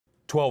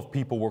12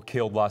 people were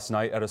killed last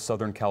night at a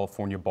Southern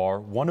California bar,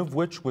 one of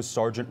which was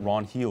Sergeant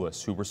Ron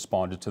Healis, who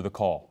responded to the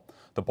call.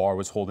 The bar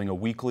was holding a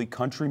weekly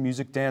country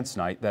music dance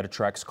night that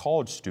attracts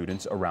college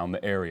students around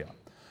the area.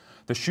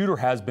 The shooter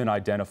has been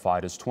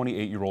identified as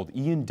 28-year-old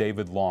Ian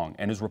David Long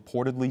and is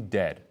reportedly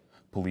dead.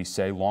 Police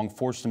say Long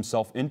forced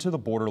himself into the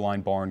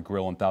Borderline Bar and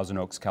Grill in Thousand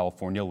Oaks,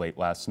 California late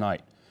last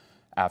night.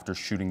 After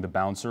shooting the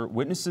bouncer,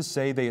 witnesses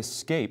say they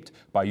escaped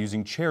by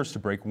using chairs to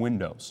break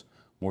windows.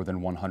 More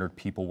than 100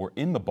 people were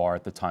in the bar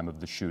at the time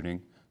of the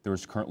shooting. There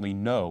is currently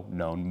no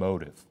known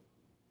motive.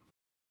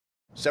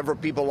 Several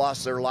people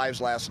lost their lives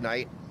last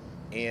night,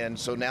 and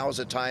so now is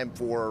a time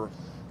for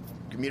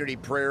community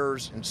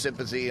prayers and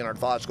sympathy, and our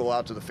thoughts go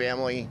out to the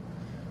family.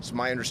 It's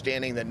my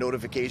understanding that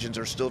notifications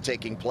are still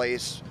taking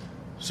place.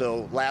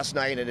 So last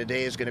night and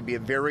today is going to be a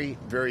very,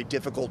 very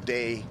difficult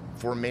day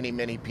for many,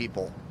 many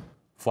people.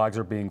 Flags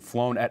are being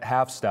flown at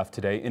half-staff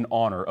today in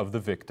honor of the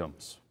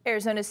victims.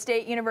 Arizona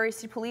State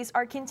University police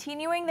are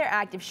continuing their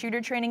active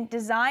shooter training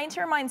designed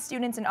to remind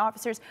students and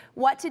officers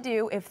what to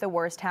do if the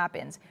worst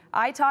happens.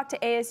 I talked to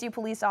ASU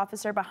police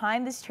officer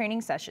behind these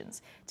training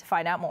sessions to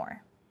find out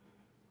more.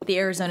 The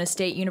Arizona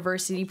State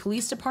University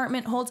Police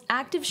Department holds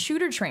active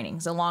shooter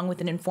trainings along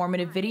with an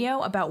informative video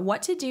about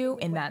what to do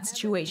in that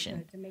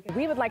situation.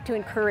 We would like to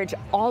encourage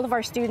all of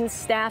our students,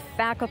 staff,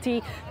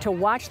 faculty to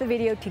watch the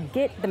video to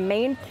get the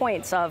main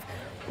points of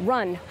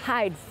run,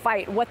 hide,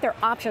 fight, what their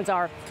options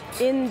are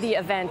in the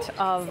event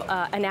of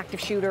an active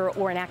shooter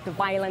or an act of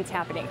violence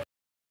happening.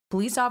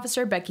 Police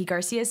officer Becky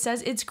Garcia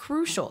says it's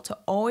crucial to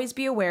always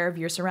be aware of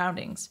your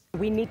surroundings.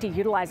 We need to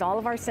utilize all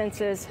of our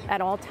senses at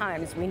all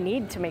times. We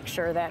need to make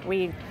sure that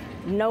we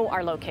know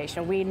our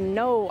location, we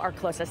know our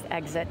closest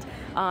exit,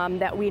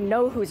 that we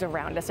know who's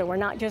around us, so we're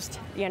not just,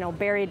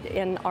 buried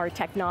in our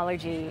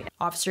technology.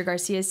 Officer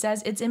Garcia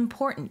says it's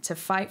important to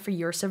fight for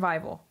your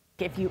survival.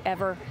 If you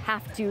ever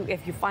have to,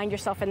 if you find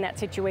yourself in that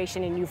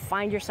situation and you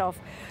find yourself,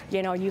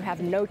 you have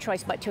no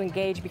choice but to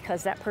engage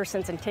because that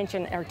person's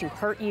intention are to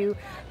hurt you,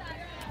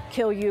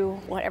 kill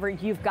you, whatever,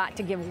 you've got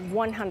to give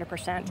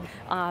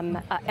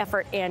 100%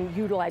 effort and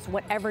utilize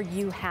whatever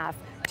you have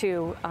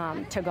to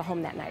go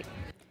home that night.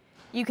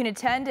 You can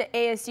attend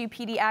ASU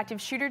PD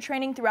active shooter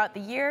training throughout the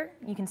year.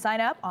 You can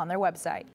sign up on their website.